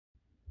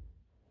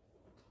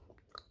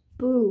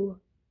Boo.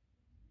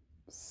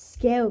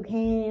 Scale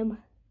cam.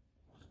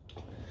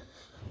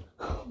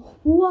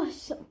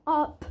 What's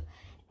up,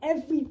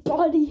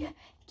 everybody?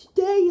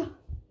 Today,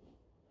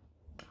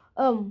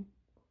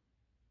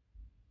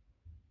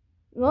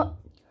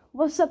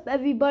 what's up,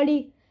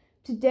 everybody?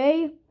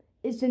 Today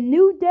is a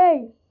new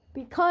day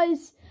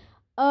because,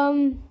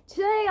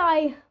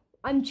 today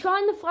I'm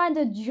trying to find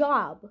a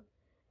job,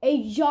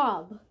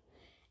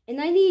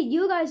 and I need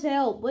you guys'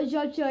 help. What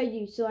job should I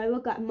do? Should I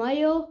work at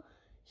mail?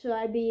 Should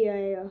I be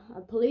a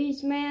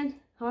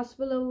policeman,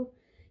 hospital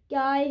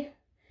guy?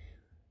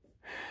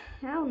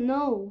 I don't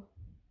know.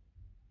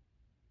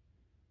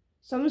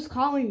 Someone's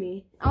calling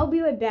me. I'll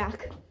be right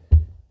back.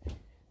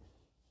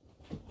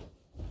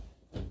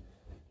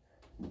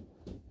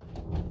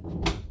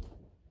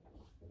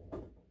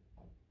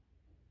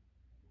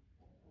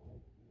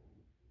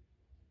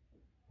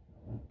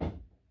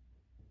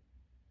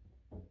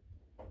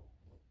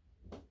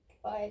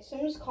 Alright,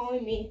 someone's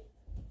calling me.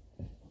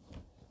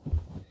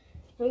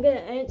 I'm gonna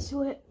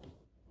answer it.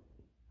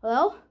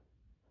 Hello?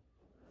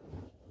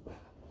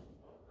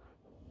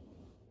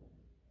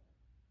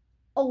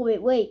 Oh,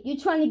 wait. You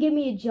trying to give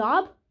me a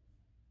job?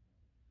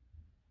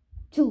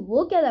 To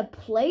look at a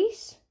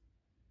place?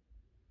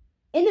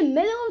 In the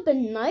middle of the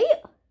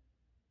night?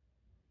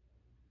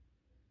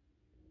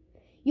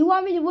 You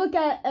want me to look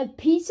at a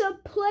pizza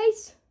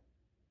place?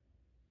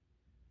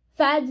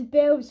 Freddy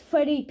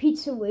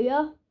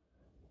Pizzeria?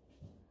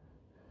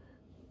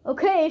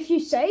 Okay, if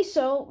you say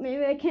so,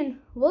 maybe I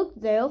can look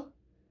there.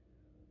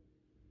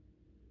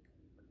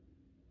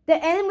 The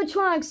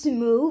animatronics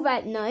move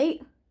at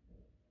night.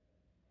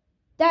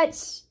 That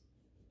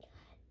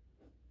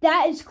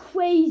is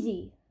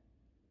crazy.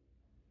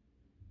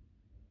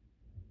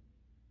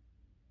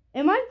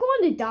 Am I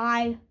going to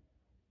die?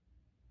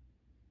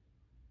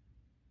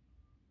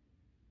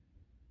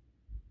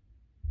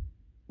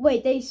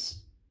 Wait,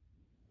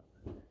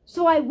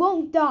 so I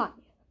won't die.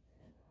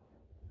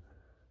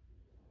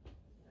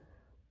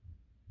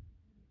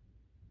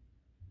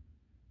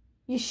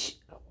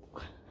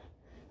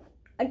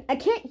 I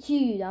can't hear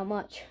you that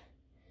much.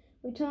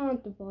 We turn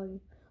up the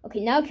volume.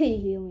 Okay, now can you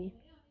hear me?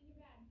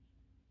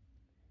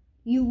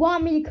 You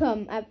want me to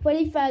come at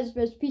Freddy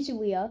Fazbear's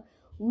Pizzeria,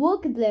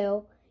 look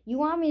there. You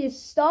want me to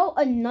start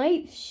a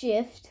night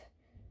shift,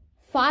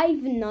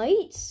 5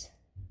 nights?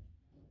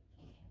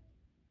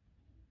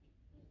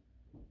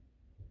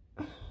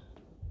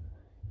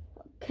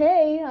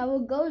 Okay, I will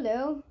go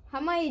there.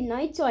 How many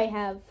nights do I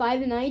have?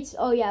 5 nights?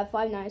 Oh yeah,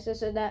 5 nights. I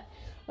said that.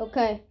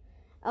 Okay.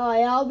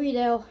 Alright, I'll be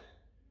there.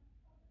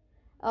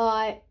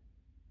 Alright.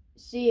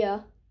 See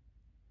ya.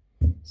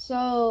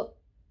 So,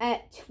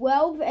 at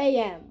 12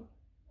 a.m.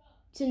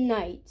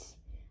 tonight,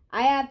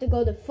 I have to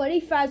go to Freddy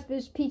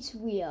Fazbear's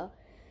Pizzeria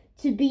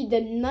to be the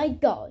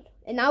night guard.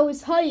 And I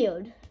was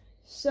hired.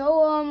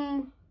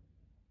 So,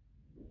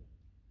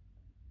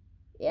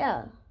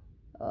 yeah.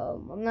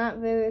 I'm not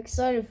very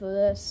excited for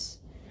this.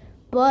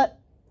 But,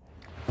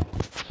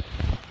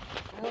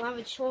 I don't have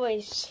a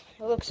choice.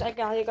 It looks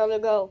like I gotta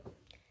go.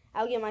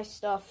 I'll get my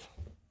stuff.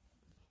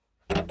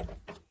 I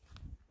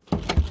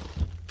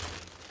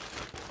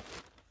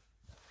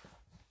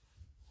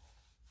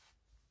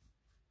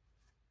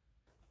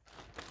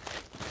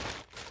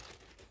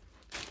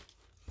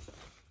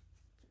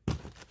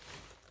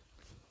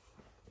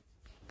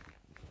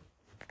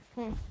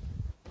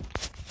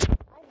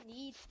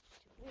need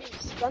to do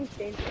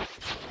something.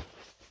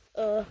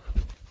 Where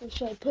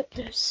should I put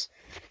this?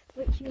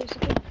 Right here's a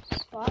good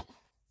spot.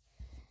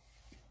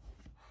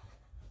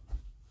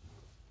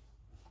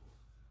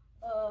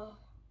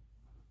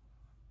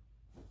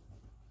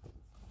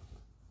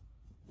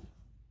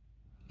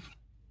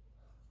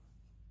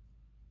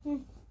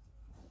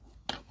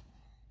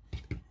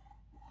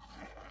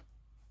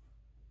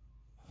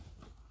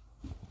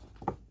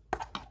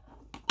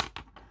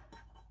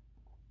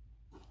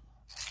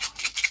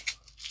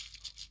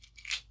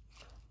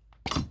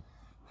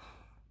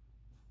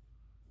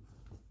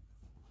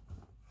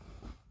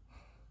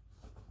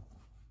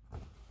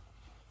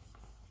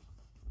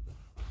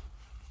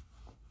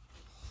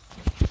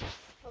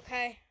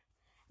 Okay,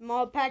 I'm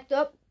all packed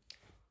up.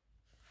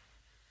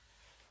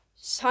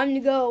 It's time to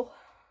go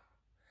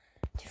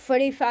to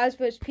Freddy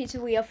Fazbear's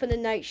Pizzeria for the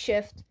night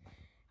shift.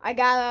 I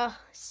gotta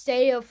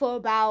stay there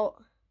for I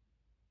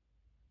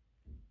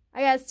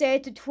gotta stay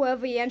to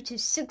 12 a.m. to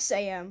 6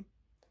 a.m.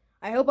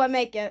 I hope I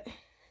make it.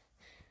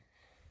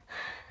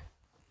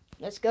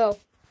 Let's go.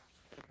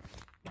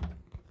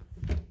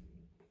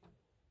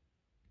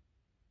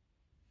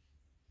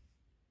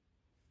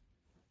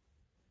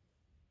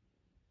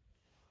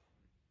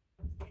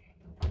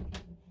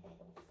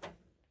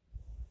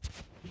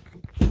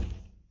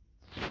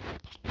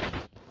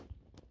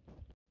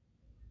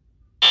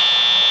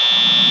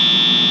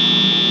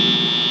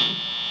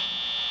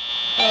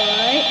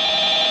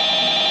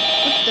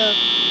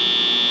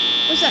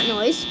 What's that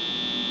noise?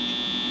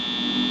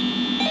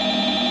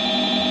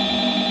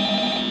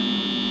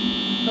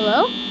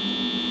 Hello?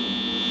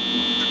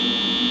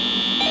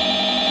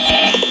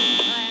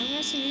 Alright, I'm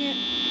gonna see it.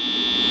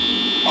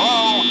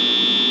 Hello?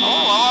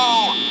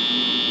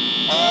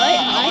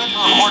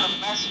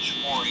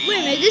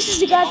 this is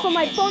the guy from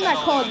my phone that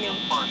called me.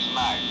 First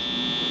night.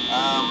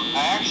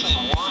 I actually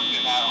worked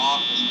in that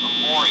office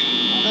before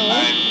you. Oh,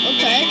 I'm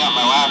okay. finishing up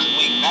my last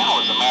week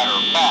now, as a matter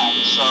of fact.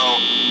 So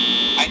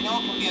I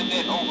know it can be a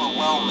bit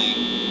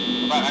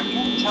overwhelming, but I'm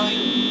here to tell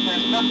you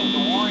there's nothing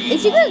to worry about.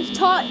 Is he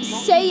gonna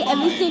say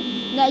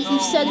everything that he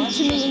said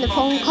to me in the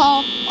phone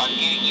call? On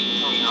getting you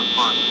through your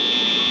first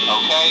meeting,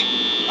 okay?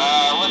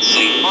 Let's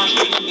see. First,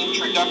 there's an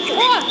introductory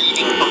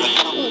reading from the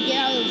company. Oh, get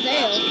out of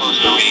there. That's supposed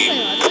to read.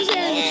 Those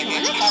are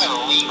It's kind of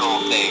a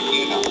legal thing,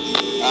 you know.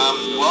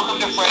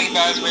 Welcome to Freddy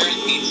Fazbear's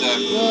Pizza,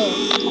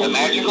 a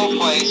magical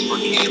place for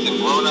kids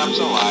and grown-ups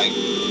alike,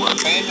 where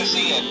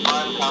fantasy and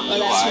fun come to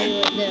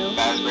life.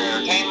 Fazbear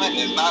Entertainment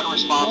is not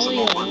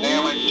responsible for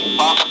damage to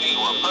property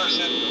or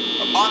person.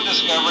 Upon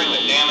discovering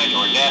that damage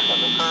or death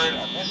has occurred,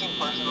 a missing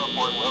person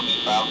report will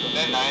be filed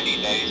within 90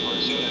 days or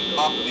as soon as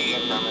property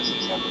and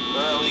premises have been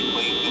thoroughly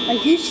cleaned and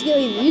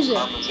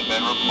carpets have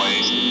been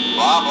replaced,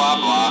 blah, blah,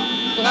 blah.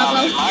 Now,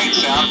 it might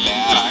sound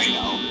bad, I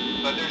know,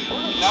 but there's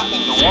really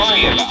nothing to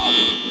worry about.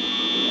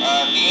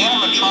 The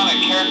animatronic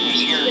characters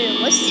here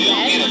do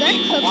get a bit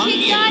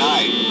quirky at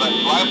night, but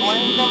do I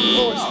blame them?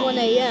 Oh, it's 1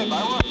 a.m. If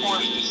I were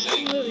forced to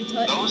sing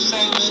those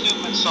same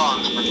stupid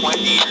songs for 20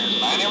 years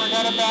and I never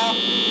got a bath,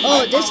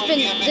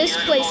 this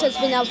place has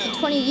been out for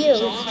 20 years.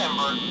 So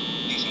remember,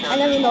 I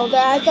never know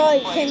that. I thought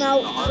it came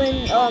out when,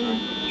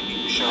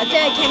 I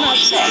think it came out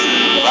 6.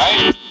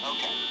 Right?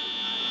 Okay.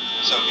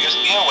 So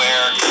just be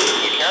aware,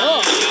 the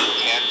characters do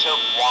tend to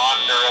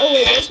wander a bit. Oh,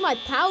 wait, there's my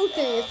PAL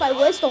thing. If I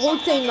waste the whole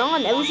thing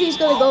on, everything's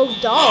gonna go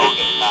dark.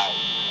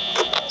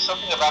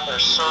 Something about their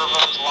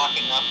servos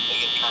locking up if they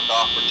get turned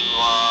off for too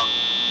long.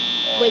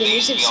 Wait, they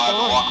used to be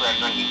allowed to walk around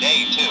during the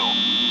day, too.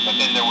 But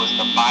then there was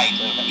the bite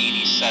of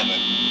 87.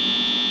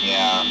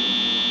 Yeah.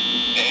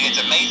 It's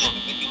amazing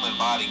that the human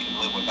body can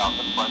live without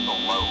the frontal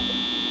lobe,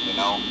 you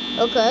know?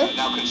 Okay.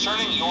 Now,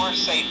 concerning your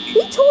safety...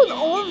 He told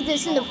all of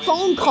this in the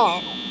phone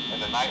call.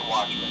 As a night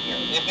watchman here,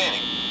 if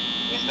any,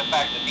 is the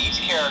fact that these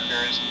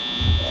characters,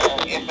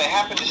 if they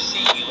happen to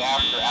see you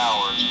after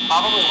hours,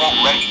 probably won't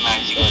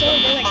recognize you as a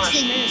person. Like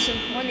 2 minutes of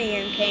 1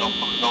 a.m. came.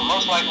 They'll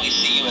most likely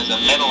see you as a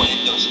metal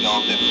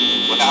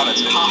endoskeleton without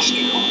its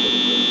costume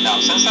on. Now,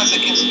 since that's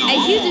against the rules,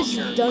 I hear this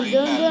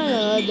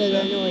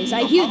dun-dun-dun noise.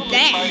 I hear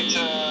that. Try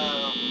to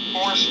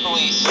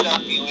forcefully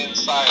stuff you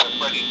inside a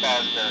Freddy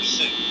Fazbear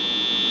suit.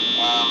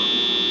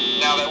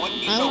 Now, that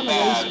wouldn't be so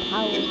bad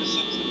if the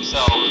suits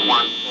themselves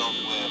weren't filled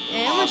with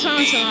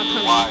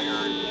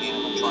wired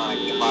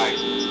animatronic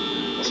devices,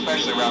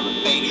 especially around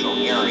the facial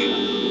area.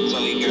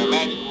 So you can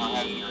imagine how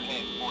having your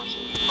head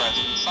forcibly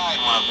pressed inside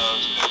one of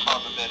those could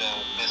cause a bit of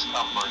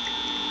discomfort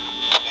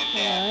and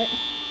death.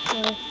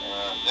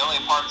 The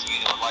only parts of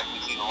you that would likely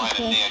see the light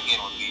of day again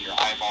would be your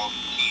eyeballs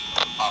and teeth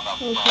that would pop out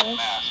from the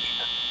mask.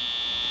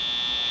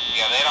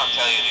 Yeah, they don't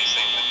tell you these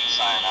things when you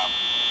sign up.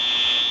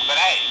 But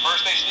hey,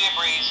 first station of the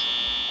breeze.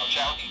 I'll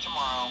chat with you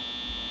tomorrow.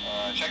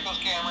 Check those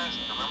cameras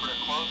and remember to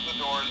close the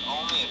doors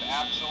only if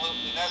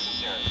absolutely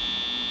necessary.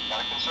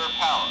 Gotta conserve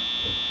power.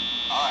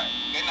 Alright,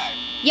 good night.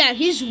 Yeah,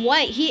 he's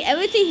white.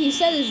 Everything he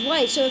said is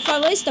white. So if I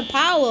waste the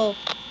power,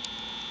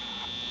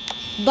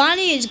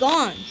 Bonnie is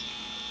gone.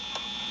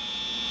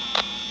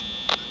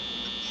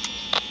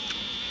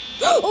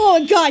 Oh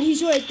my god,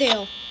 he's right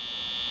there.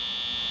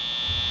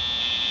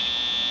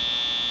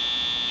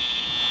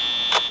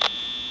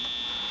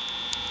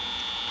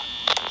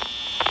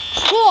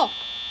 Oh!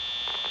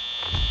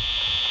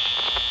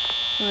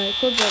 Alright,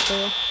 close that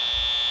door.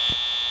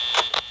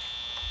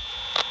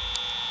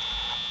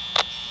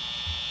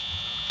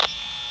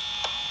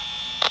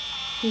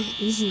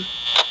 Easy.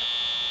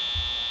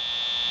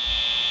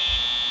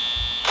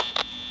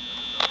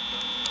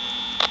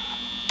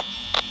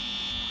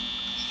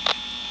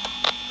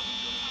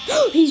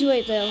 He's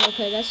right there.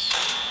 Okay, that's...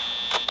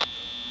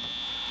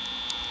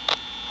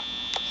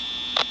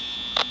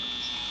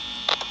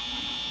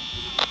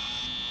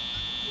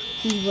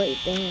 He's right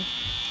there.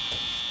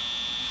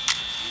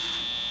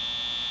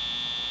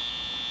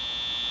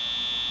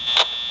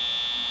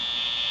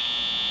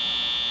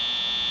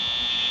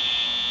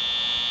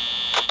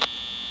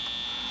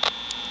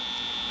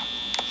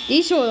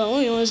 These are the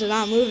only ones that are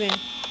not moving.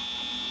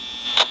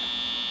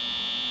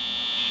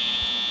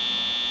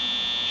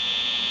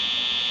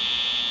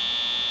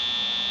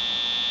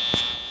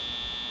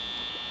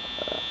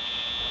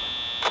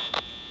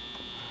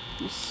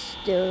 He's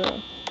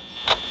still...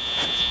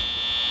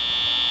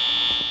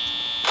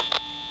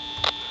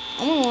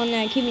 I'm the one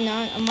that keeping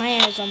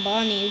my eyes on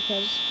Bonnie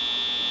because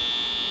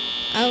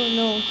I don't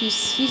know.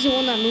 He's the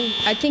one that moves.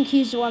 I think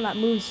he's the one that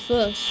moves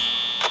first.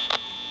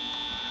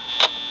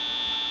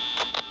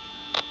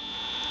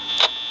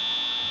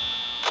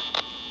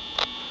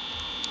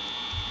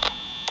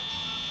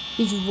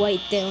 He's right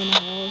there on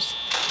the walls.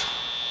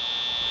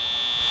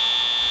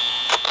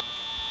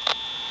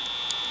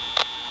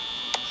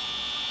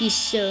 He's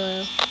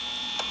still.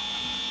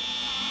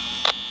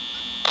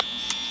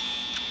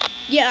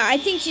 Yeah, I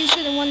think she's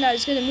the one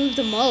that's gonna move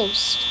the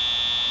most.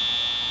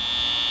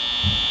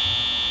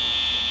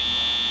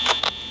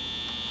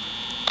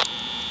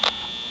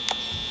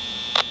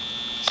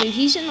 So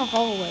he's in the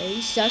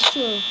hallways. That's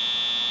true.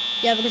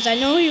 Yeah, because I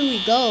know who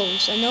he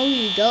goes. I know who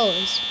he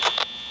goes.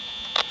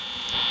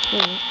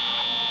 Oh,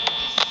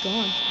 he's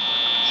gone.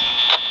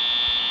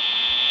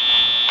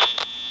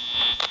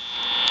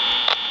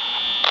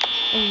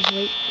 Oh,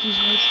 he's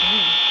right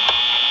there.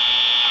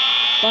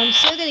 But I'm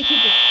still gonna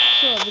keep it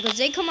short because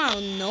they come out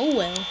of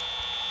nowhere.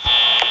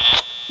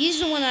 He's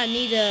the one I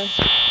need to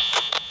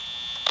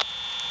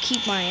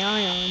keep my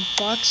eye on.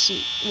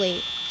 Foxy.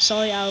 Wait,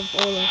 sorry, out of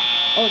order.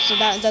 Oh, so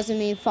that doesn't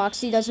mean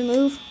Foxy doesn't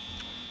move?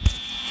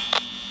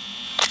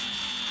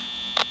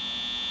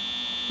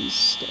 He's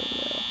still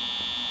there.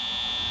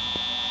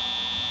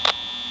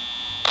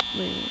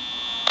 Wait.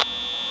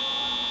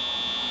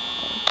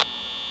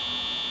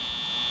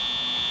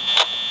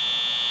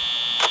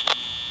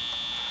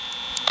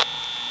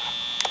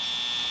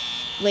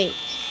 Wait.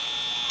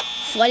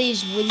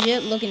 Freddy's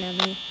legit looking at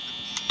me.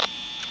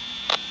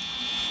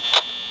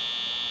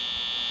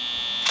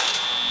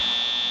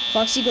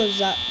 Foxy goes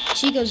that.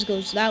 Chico's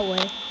goes that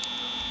way.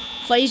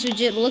 Freddy's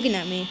legit looking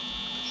at me.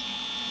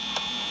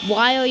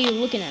 Why are you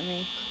looking at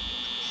me?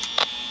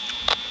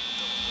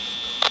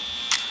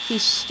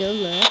 He's still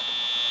there.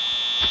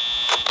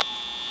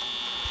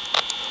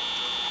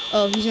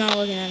 Oh, he's not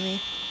looking at me.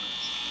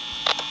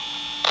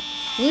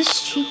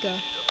 Where's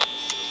Chica?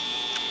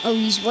 Oh,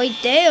 he's right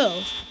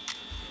there.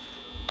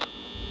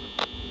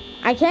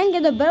 I can't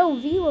get a better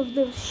view of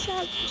the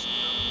shadows.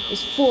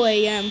 It's 4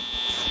 a.m.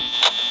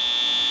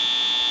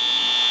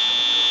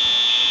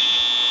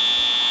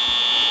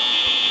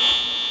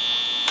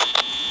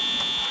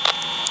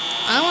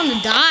 I don't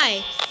want to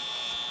die.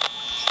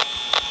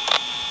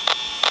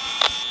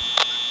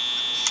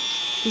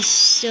 He's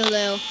still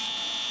there.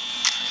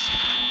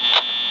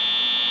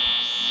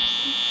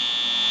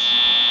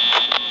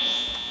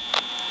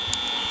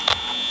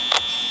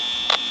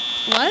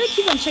 Why do I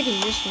keep on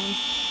checking this one?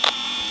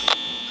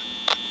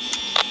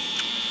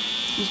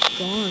 He's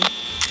gone.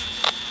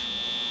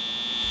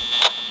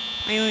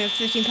 I only have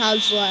 15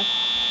 pounds left.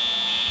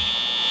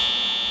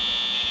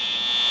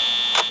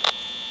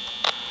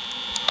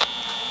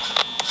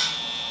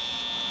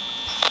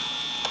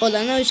 Hold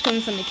on, I know he's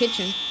coming from the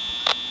kitchen.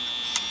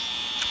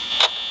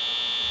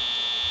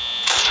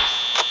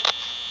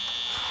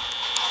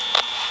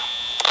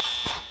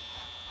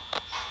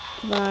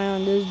 Keep an eye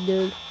on this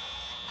dude.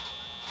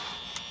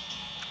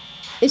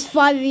 It's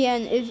 5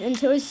 a.m.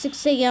 Until it's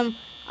 6 a.m.,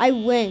 I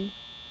win.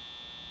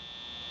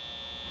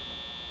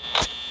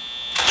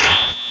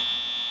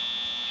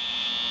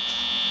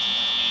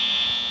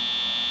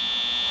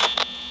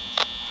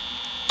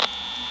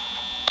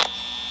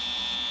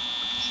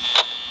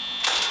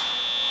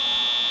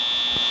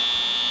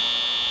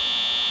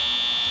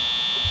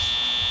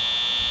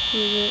 Who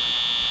is it?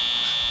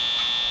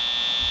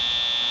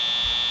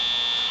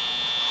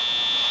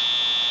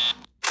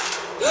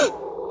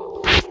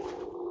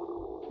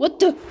 What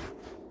the?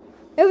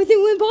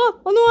 Everything went by.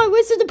 Oh no, I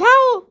wasted the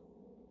power.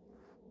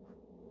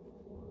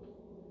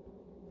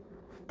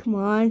 Come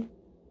on.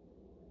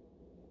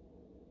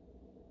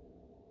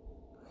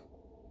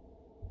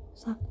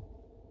 Stop.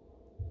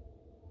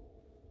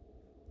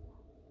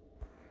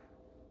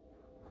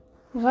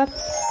 What?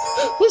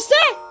 What's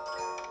that?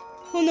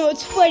 Oh no,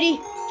 it's Freddy.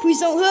 Please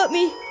don't hurt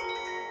me.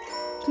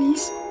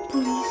 Please,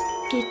 please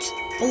get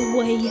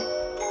away.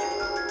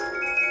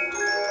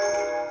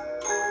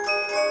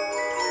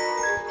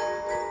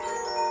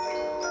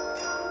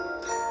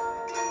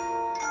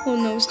 Oh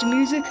no, it's the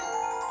music.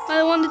 I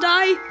don't want to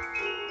die.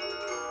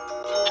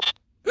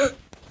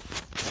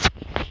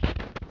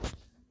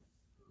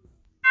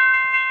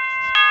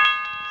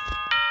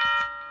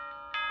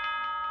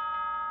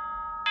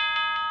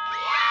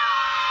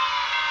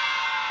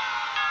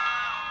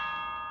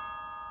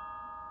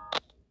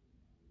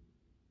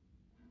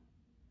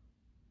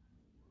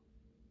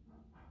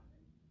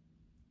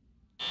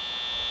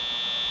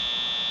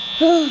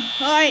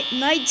 Alright,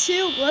 night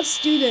 2.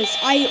 Let's do this.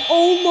 I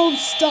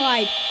almost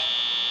died.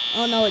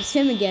 Oh no, it's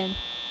him again.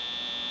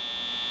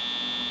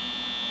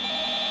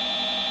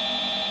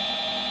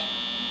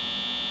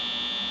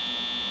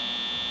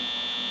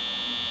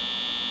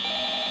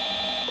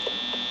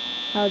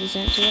 I'll just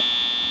answer it.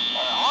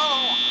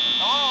 Hello?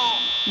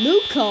 Hello?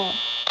 Luke call.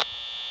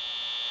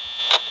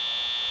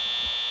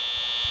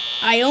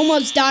 I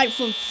almost died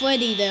from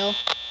Freddy though.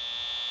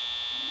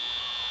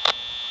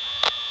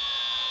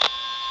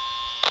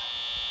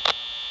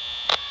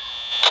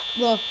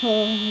 Well,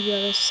 oh my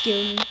god, that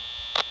scared me.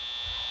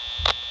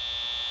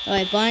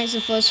 Alright, Bonnie's the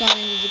first one I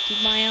need to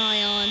keep my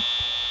eye on.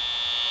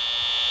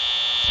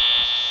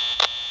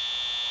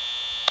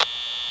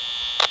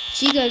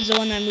 Chica's the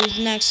one that moves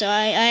next, so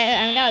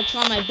I gotta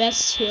try my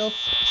best to.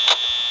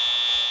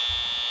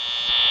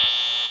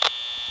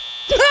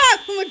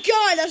 Oh my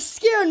god, that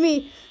scared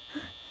me!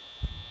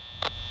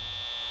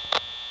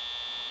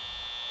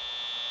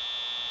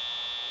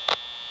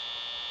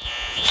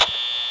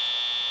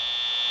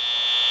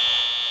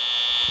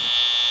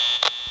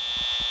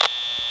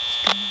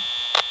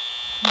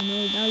 Oh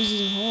no, now he's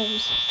using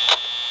holes.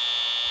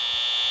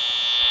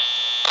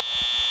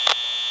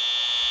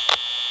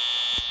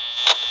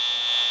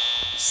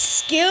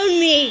 scared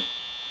me.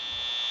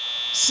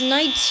 It's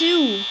night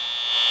 2.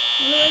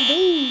 What do I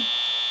do?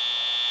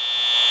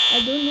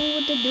 I don't know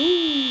what to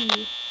do.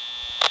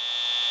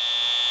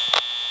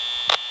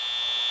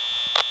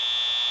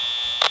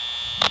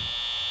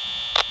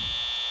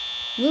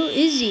 Where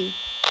is he?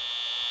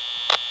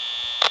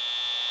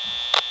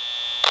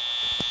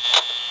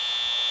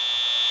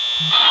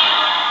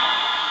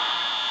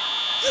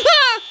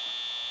 Ah!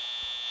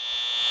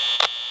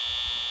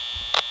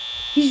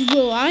 He's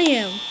where I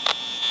am.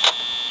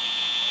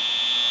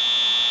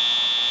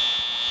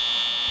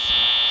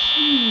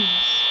 Jeez.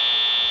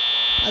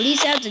 At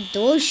least I have the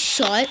door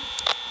shut.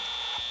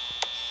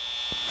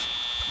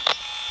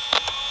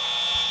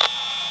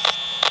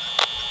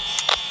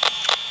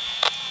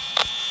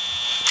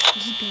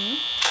 Is he gone?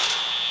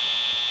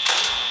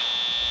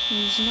 No,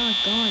 he's not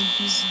gone.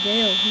 He's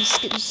there. He's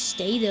gonna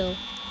stay there.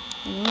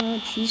 I don't know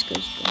how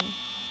Cheeseco's going.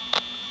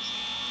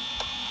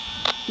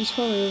 He's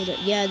probably over there.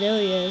 Yeah,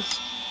 there he is.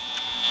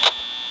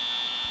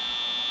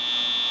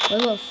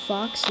 What about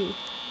Foxy?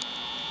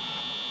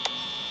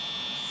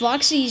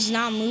 Foxy's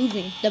not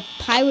moving. The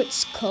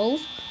Pirate's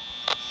Cove?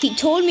 He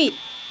told me.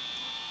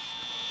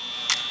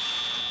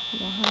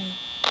 Why?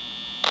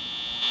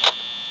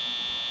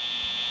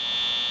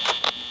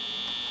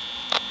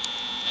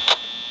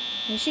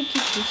 I should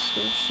keep this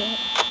door shut.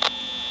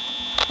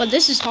 But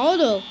this is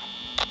harder.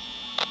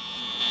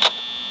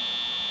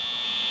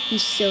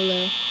 He's still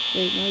there.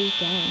 Wait, no, he's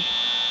gone.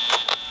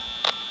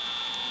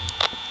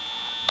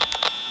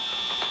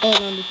 Oh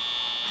no, the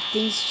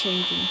thing's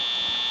changing.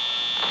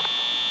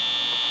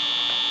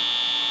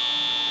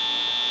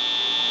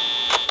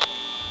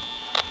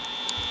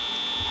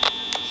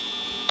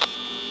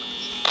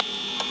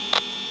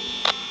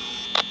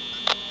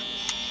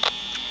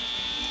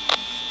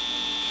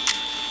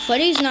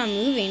 Freddy's not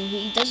moving.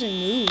 He doesn't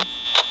move.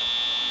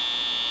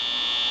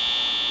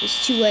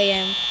 It's 2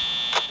 a.m.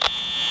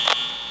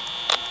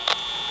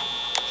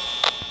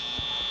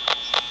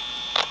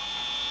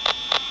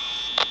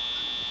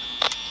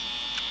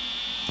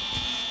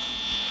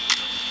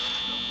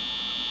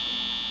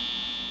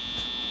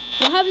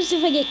 What happens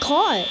if I get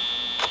caught?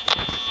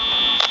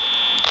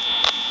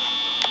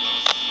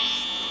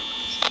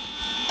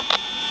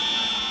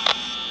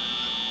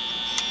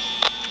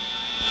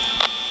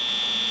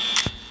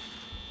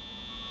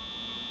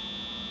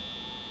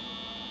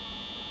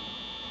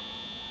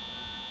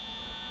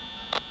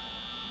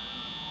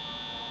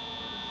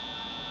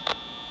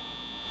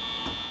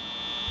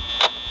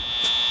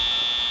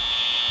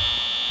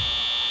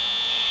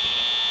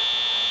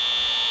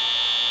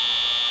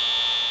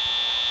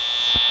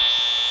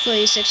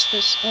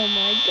 %. Oh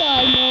my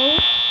god, no.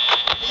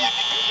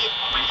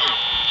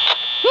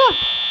 Ah!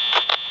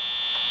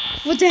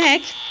 What the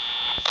heck?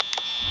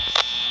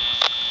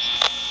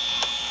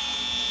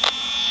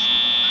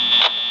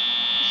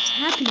 What's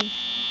happening?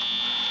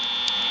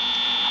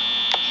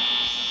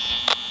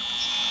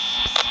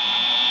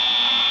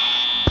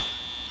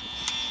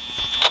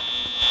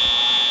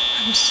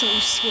 I'm so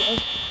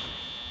scared.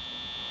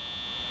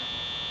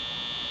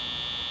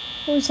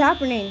 What's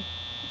happening?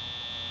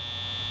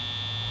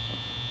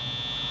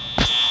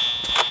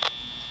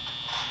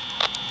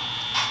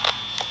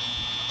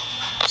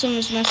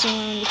 Someone's messing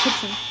around in the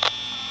kitchen.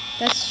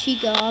 That's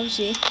Chica,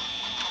 obviously.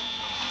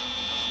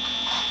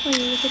 Oh,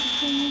 you look at the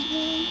camera's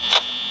room.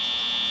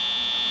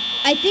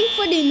 I think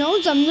Freddy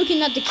knows I'm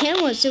looking at the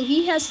camera, so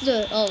he has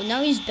to. Oh,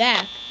 now he's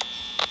back.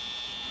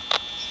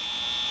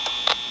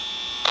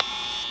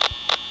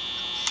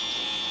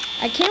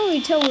 I can't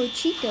really tell where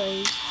Chica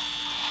is.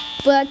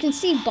 But I can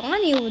see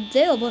Bonnie over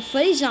there, but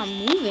Freddy's not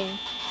moving.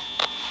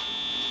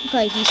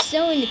 Okay, he's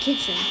still in the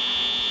kitchen.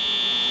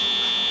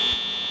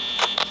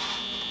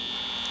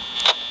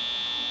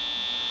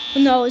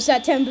 No, it's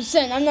at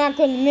 10%. I'm not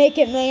going to make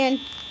it, man.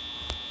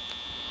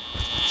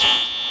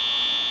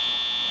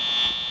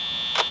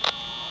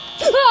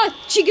 Ah!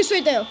 Chica's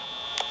right there.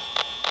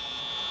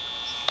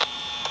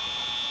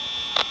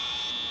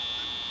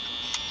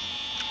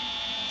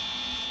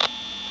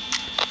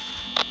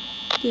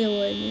 Get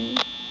away, man.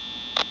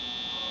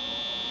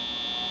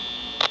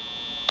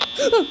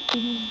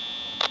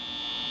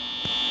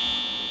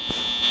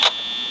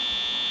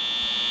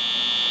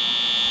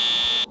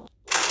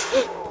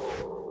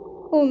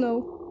 Oh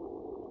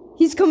no.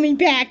 He's coming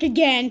back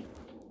again.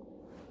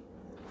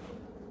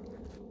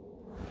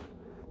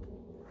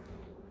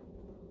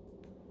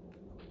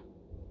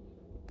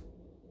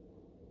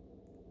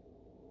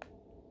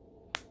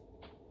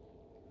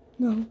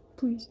 No,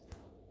 please.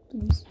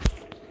 Please.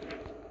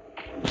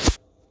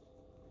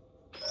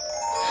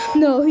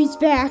 No, he's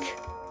back.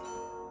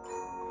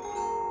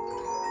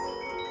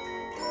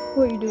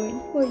 What are you doing?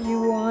 What do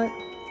you want?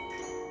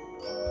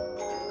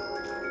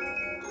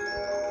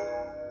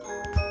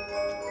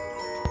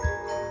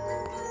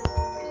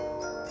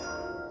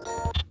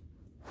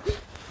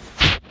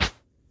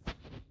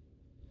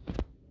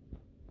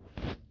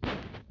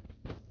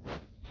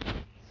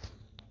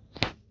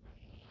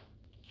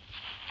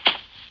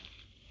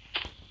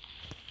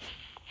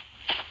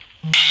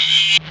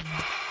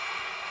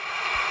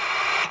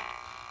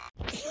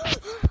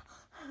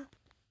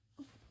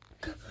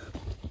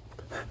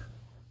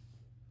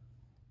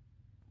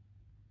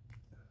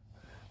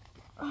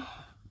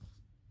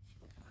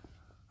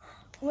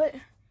 What?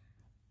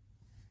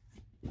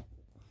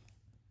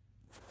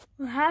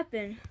 What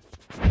happened?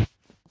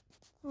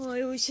 Oh,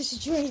 it was just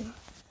a dream.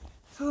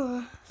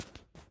 Oh.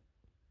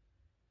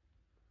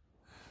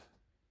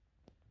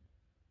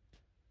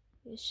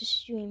 It was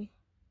just a dream.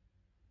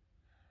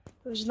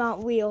 It was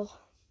not real.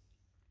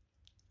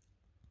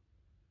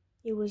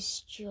 It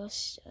was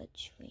just a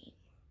dream.